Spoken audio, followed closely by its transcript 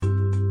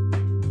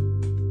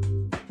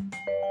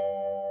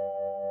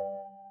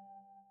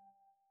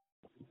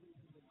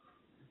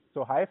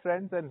Hi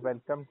friends, and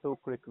welcome to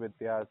Crick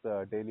Vidya's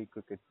daily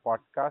cricket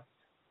podcast.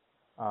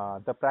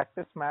 The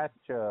practice match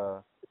uh,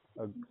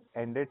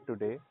 ended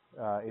today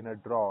in a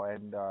draw,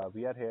 and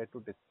we are here to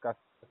discuss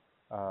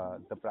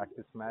the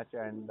practice match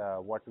and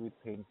what we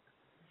think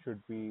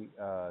should be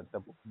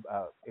the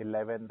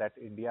 11 that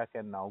India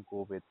can now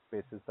go with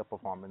basis the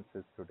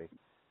performances today.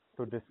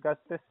 To discuss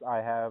this, I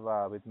have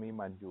with me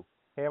Manju.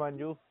 Hey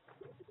Manju.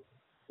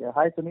 Yeah,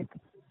 hi Sunit.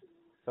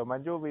 So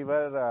Manju, we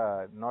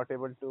were not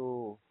able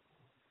to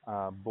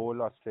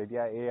bowl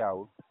Australia A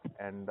out,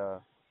 and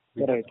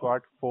we just Right.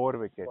 got 4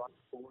 wickets.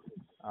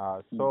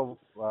 Hmm.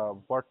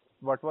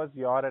 What was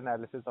your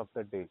analysis of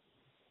the day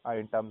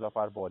in terms of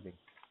our bowling?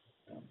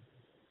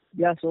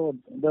 Yeah, so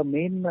the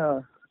main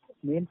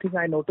thing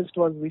I noticed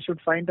was we should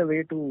find a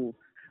way to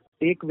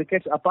take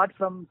wickets apart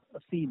from a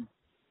seam.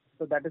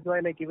 So that is why,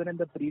 like even in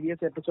the previous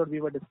episode,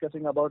 we were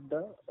discussing about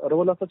the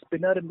role of a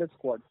spinner in the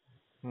squad.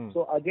 Hmm.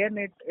 So again,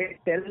 it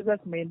tells us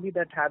mainly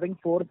that having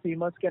four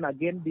seamers can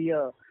again be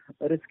a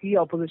risky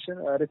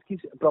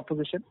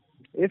proposition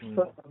if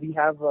Hmm. we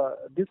have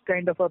this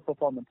kind of a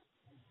performance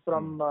Hmm.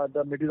 from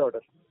the middle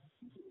order.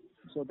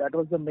 So that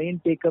was the main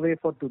takeaway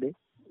for today.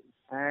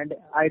 And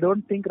I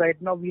don't think right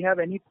now we have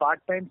any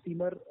part-time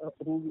seamer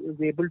who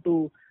is able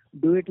to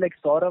do it like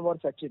Saurav or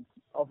Sachin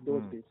of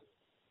those Hmm. days.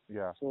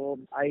 Yeah. So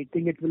I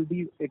think it will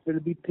be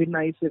thin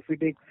ice if we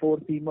take four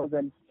seamers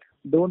and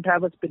don't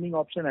have a spinning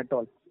option at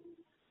all.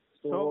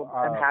 So, So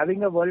and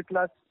having a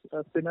world-class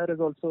spinner is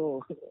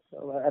also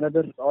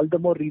another all the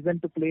more reason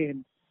to play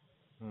him.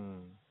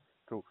 hmm,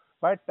 true.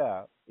 But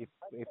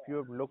if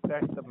you've looked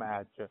at the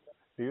match,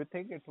 do you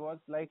think it was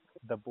like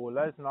the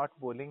bowlers not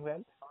bowling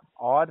well,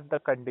 or the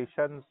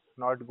conditions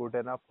not good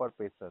enough for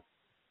pacers?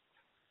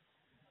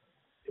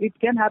 It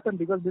can happen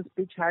because this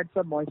pitch had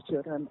some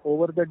moisture, and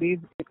over the days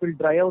it will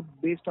dry out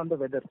based on the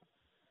weather.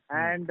 Hmm.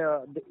 And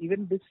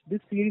even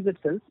this series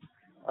itself,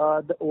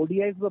 the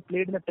ODIs were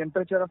played in a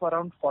temperature of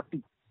around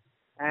 40.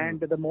 Hmm. And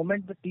the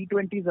moment the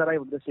T20s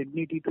arrived, the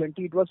Sydney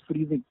T20, it was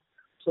freezing.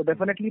 So Hmm.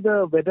 definitely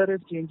the weather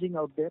is changing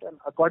out there, and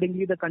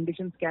accordingly the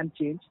conditions can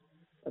change.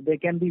 There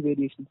can be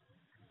variations.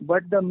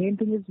 But the main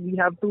thing is we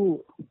have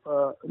to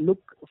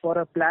look for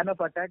a plan of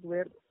attack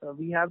where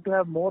we have to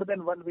have more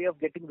than one way of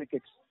getting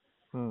wickets.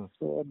 Hmm.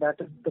 So that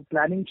is the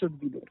planning should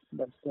be there.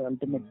 That's the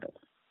ultimate. Hmm.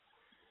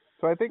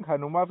 So I think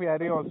Hanuma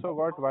Vihari also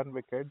got 1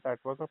 wicket. That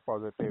was a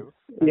positive,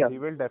 and Yeah, he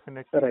will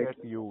definitely right.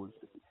 get used,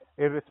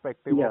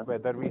 irrespective Yeah, of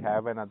whether we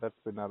have another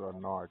spinner or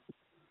not.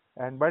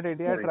 And but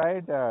India right.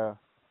 tried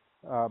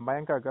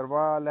Mayank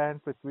Agarwal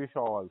and Prithvi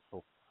Shaw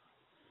also,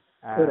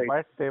 Right.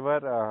 but they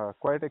were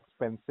quite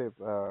expensive.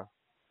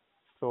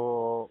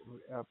 So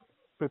uh,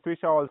 Prithvi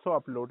Shaw also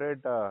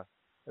uploaded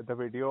the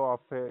video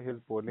of his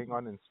bowling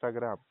on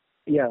Instagram,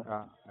 Yeah.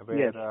 uh,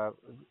 Yes. where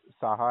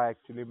Saha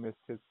actually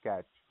missed his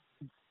catch.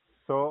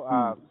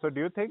 Hmm. So do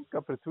you think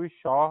Prithvi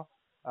Shaw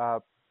uh,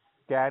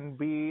 can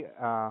be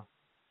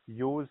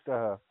used?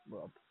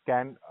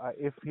 Can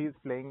if he's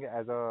playing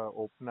as a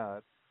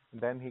opener,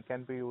 then he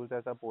can be used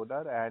as a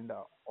bowler, and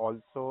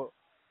also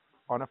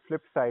on a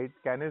flip side,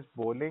 can his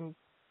bowling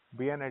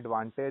be an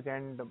advantage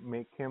and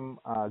make him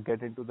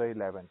get into the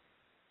 11?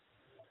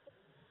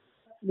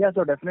 Yeah,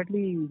 so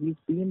definitely he's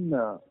been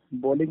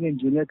bowling in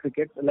junior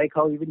cricket, like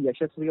how even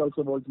Yashasvi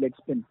also bowls leg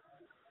spin.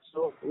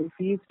 So if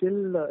he's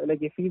still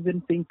if he's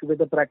in sync with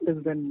the practice,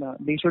 then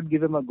they should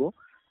give him a go.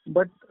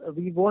 But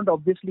we won't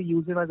obviously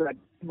use him as an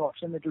active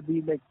option. It will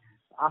be like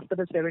after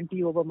the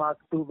 70 over mark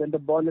to when the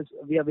ball is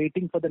we are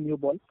waiting for the new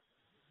ball.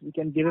 We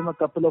can give him a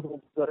couple of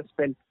overs or a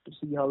spell to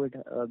see how it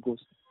goes.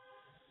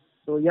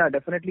 So yeah,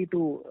 definitely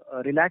to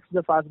relax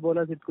the fast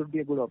bowlers, it could be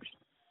a good option.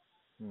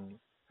 Hmm.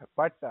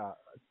 But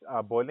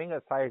bowling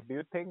aside, do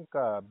you think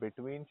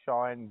between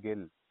Shaw and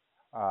Gill,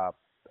 uh,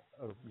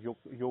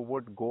 you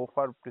would go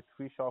for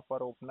Prithvi Shaw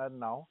for opener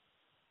now?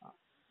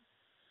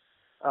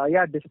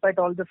 Yeah, despite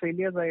all the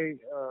failures, I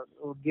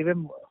would give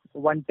him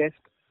one test,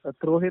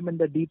 throw him in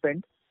the deep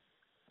end,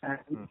 and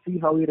Hmm. see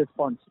how he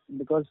responds.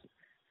 Because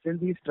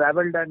since he's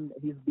travelled and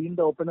he's been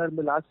the opener in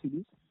the last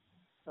series,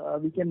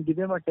 we can give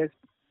him a test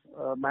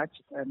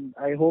match, and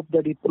I hope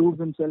that he proves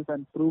himself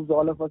and proves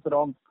all of us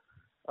wrong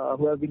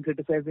who have been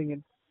criticizing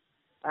him.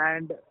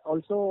 And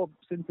also,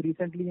 since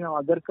recently,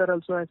 Agarkar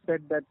also has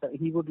said that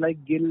he would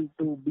like Gill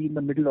to be in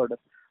the middle order.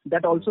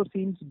 That Hmm. also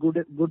seems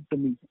good to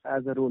me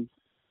as a role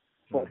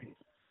for Hmm. him.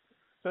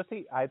 So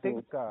see, I So,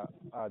 think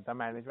the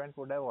management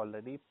would have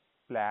already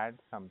planned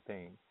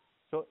something.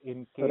 So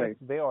in case right.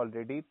 they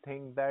already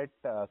think that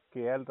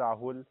KL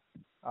Rahul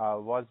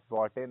was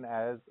brought in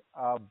as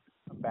a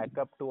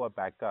backup to a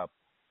backup,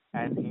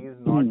 and he is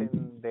not Hmm.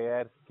 in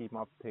their scheme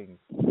of things,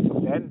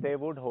 then they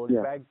would hold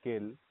Yeah. back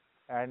Gill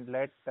and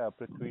let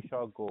Prithvi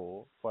Shaw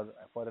go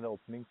for an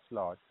opening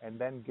slot, and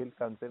then Gill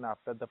comes in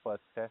after the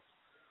first test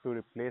to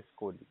replace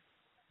Kohli.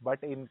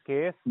 But in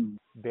case Hmm.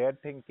 their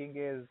thinking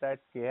is that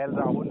KL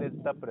Rahul is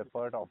the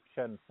preferred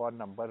option for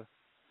number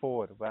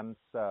 4 once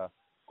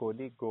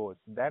Kohli goes,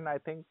 then I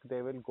think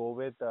they will go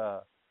with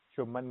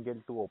Shubman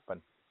Gill to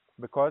open,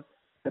 because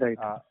Right.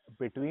 uh,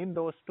 between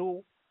those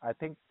two, I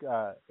think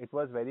it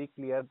was very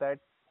clear that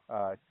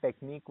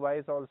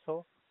technique-wise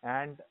also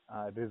and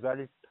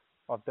result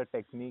of the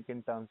technique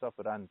in terms of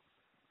runs,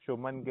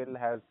 Shubman Gill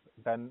has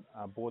done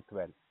both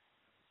well.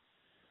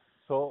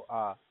 So,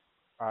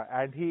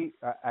 and he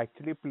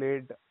actually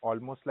played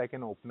almost like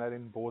an opener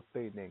in both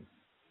the innings.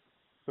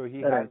 So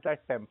he has Right.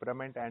 that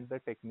temperament and the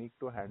technique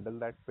to handle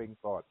that swing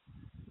call.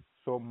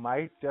 So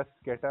might just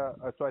get a.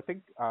 So I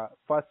think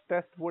first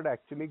test would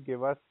actually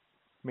give us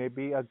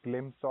maybe a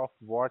glimpse of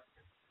what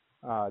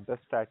the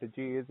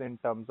strategy is in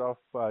terms of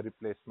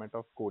replacement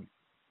of Kohli.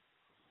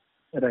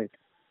 Right.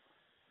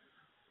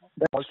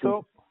 That's true.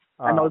 Also,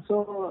 And uh,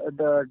 also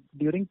the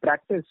during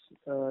practice,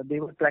 they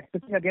were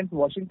practicing against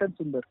Washington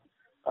Sundar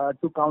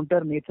to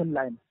counter Nathan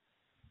Lyon.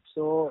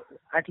 So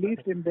at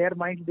least in their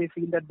minds, they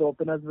feel that the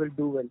openers will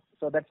do well.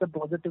 So that's a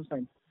positive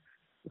sign.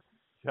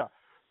 yeah.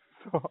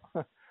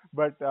 So,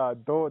 but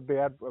though they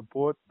are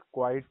both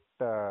quite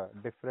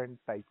different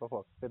type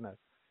of spinners,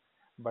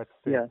 but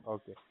still Yeah,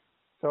 okay.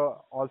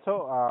 So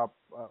also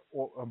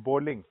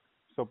bowling.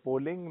 So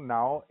bowling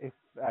now, if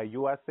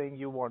you are saying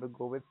you want to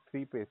go with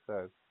three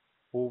pacers,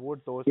 who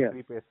would those yeah,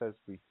 three pacers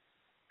be?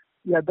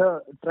 yeah.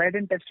 The tried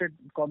and tested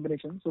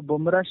combination. So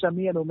Bumrah,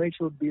 Shami, and Umesh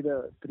would be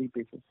the three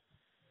paces.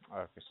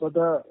 Okay. So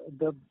the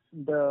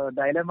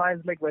dilemma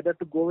is like whether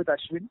to go with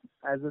Ashwin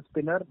as a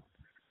spinner.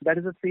 That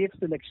is a safe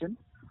selection,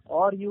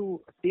 or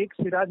you take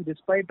Siraj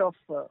despite of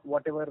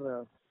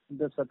whatever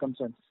the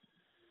circumstance.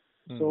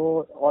 Hmm.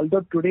 So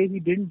although today he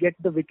didn't get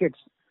the wickets,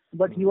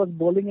 but he Hmm. was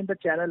bowling in the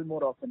channel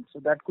more often. So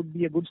that could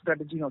be a good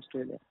strategy in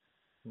Australia.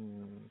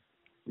 Hmm.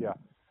 Yeah.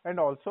 And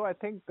also, I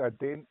think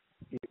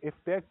if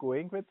they're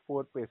going with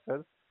four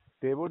pacers,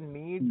 they would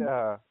need Hmm.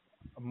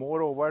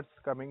 more overs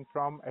coming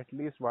from at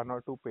least one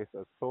or two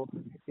pacers. So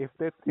if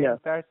they Yeah,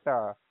 think that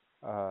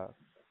uh,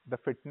 the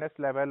fitness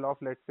level of,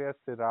 let's say, a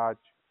Siraj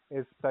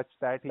is such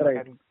that he right.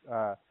 can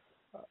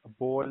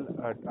bowl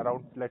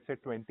around, let's say,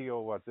 20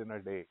 overs in a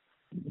day,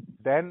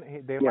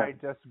 then they Yeah.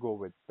 might just go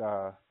with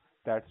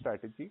that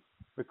strategy,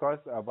 because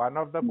one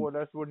of the Hmm.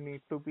 bowlers would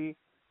need to be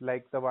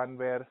like the one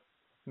where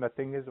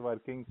nothing is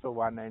working, so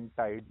one end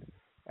tied,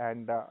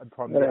 and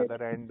from the Right.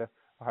 other end,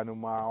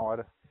 Hanuma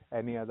or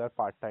any other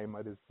part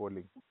timer is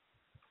bowling.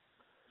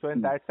 So in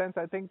Hmm. that sense,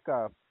 I think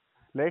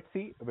let's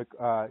see.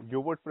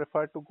 You would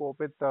prefer to go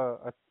with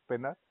a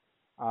spinner.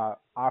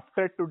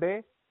 After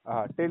today,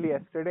 till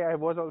yesterday, I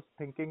was also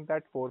thinking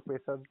that four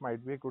pacers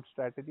might be a good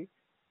strategy,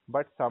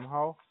 but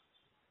somehow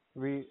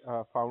we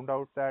found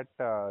out that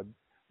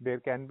there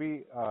can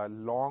be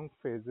long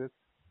phases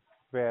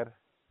where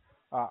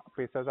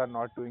pacers are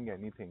not doing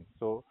anything.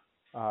 So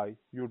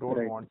you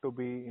don't Right. want to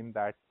be in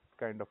that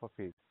kind of a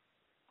phase.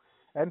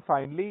 And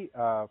finally,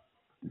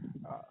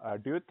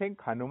 do you think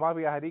Hanuma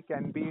Vihari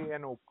can be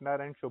an opener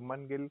and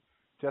Shubman Gill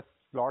just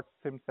slots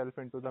himself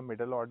into the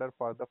middle order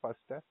for the first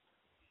test?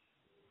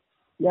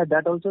 Yeah,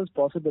 that also is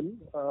possible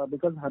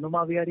because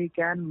Hanuma Vihari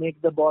can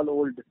make the ball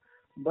old,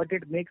 but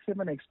it makes him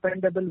an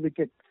expendable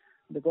wicket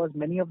because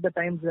many of the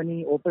times when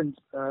he opens,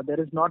 there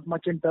is not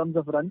much in terms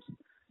of runs,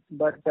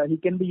 but he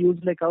can be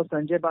used like how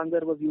Sanjay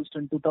Bangar was used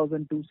in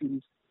 2002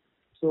 series.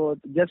 So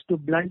just to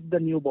blunt the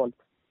new ball,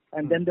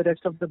 and Hmm. then the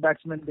rest of the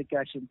batsmen they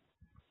cash in.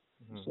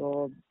 Hmm.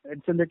 So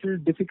it's a little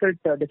difficult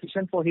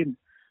decision for him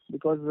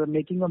because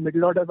making a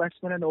middle order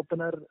batsman and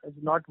opener has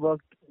not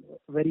worked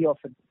very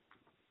often.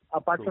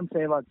 Apart True. from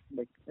Sehwag,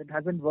 like it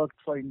hasn't worked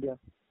for India.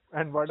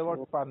 And what about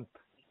So Pant?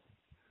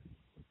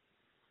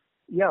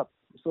 yeah,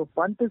 so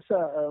Pant is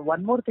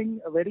one more thing.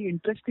 A very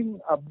interesting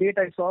update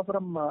I saw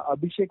from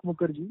Abhishek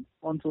Mukherjee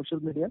on social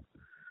media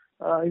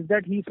is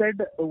that he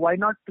said why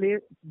not play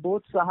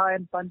both Saha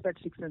and Pant at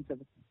 6 and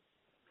 7.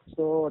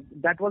 So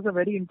that was a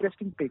very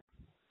interesting take.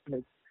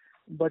 Like,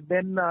 but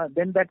then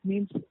that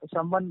means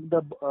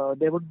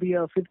there would be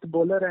a fifth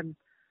bowler, and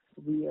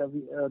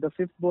the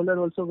fifth bowler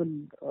also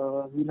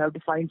we'll have to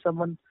find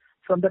someone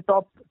from the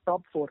top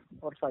 4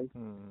 or 5.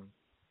 Hmm.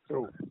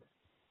 So True.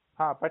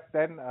 But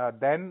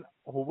then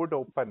who would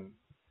open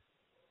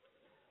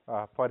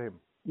for him?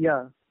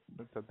 yeah,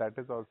 So that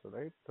is also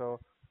right. So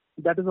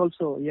that is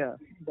also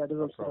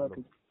a a problem.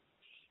 thing.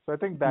 So I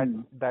think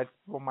Hmm. that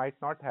might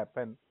not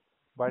happen,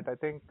 but I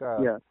think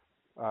Yeah.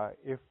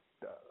 if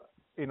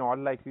in all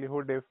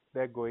likelihood, if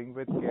they're going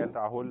with KL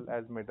Rahul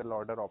as middle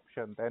order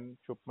option, then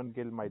Shubman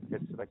Gill might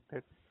get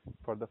selected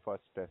for the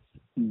first test.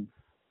 Hmm.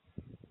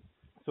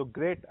 So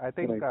great. I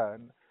think Right.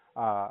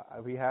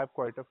 we have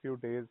quite a few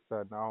days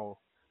now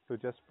to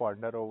just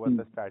ponder over Hmm.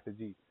 the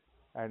strategy,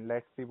 and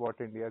let's see what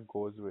India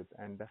goes with.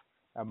 And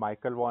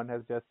Michael Vaughan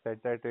has just said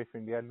that if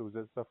India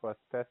loses the first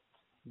test,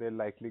 they'll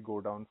likely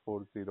go down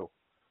 4-0.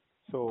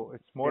 So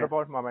it's more Yeah.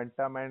 about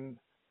momentum, and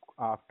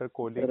after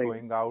Kohli Right.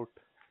 going out,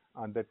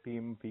 the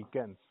team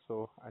weakens.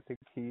 So I think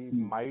he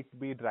Hmm. might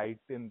be right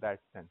in that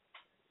sense.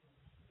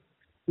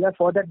 Yeah,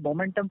 for that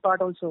momentum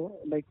part also,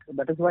 like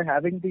that is why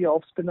having the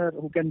off spinner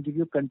who can give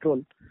you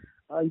control,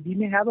 we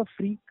may have a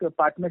freak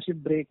partnership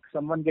break,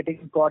 someone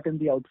getting caught in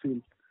the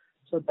outfield.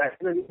 So that's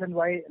the reason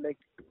why, like,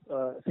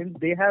 since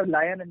they have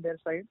Lyon in their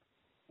side,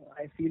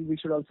 I feel we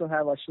should also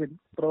have Ashwin,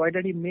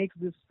 provided he makes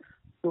this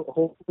to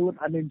home tour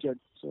uninjured.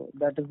 So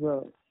that is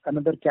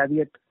another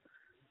caveat.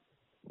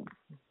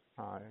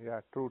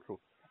 Yeah, true, true.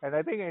 And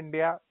I think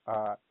India,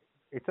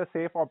 it's a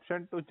safe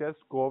option to just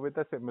go with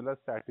a similar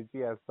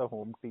strategy as the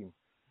home team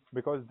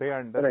because they Right.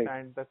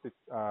 understand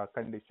the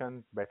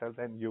conditions better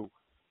than you.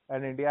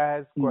 And India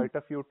has Hmm. quite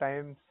a few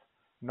times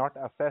not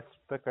assessed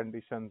the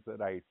conditions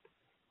right.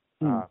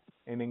 Hmm.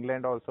 In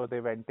England also,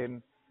 they went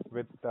in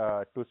with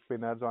two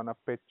spinners on a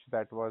pitch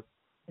that was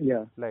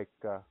Yeah. like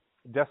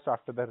just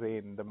after the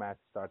rain, the match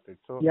started.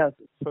 Yeah.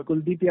 So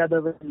Kuldeep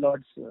Yadav and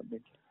Lords.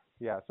 Bit.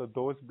 yeah, so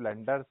those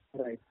blunders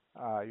Right.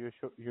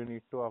 you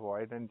need to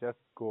avoid and just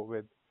go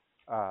with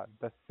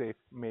the safe,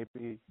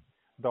 maybe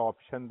the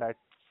option that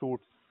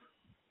suits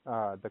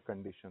the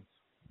conditions.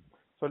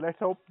 So let's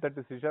hope the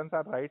decisions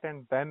are right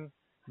and then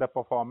the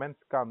performance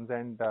comes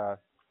and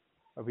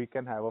we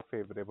can have a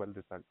favorable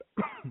result.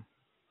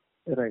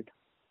 Right.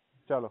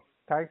 Chalo.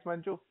 Thanks,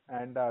 Manju,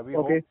 and we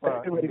hope Okay.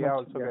 Thank you very India much.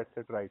 also Yeah. gets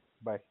it right.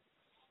 Bye.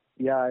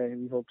 Yeah.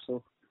 We hope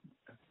so.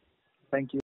 Thank you.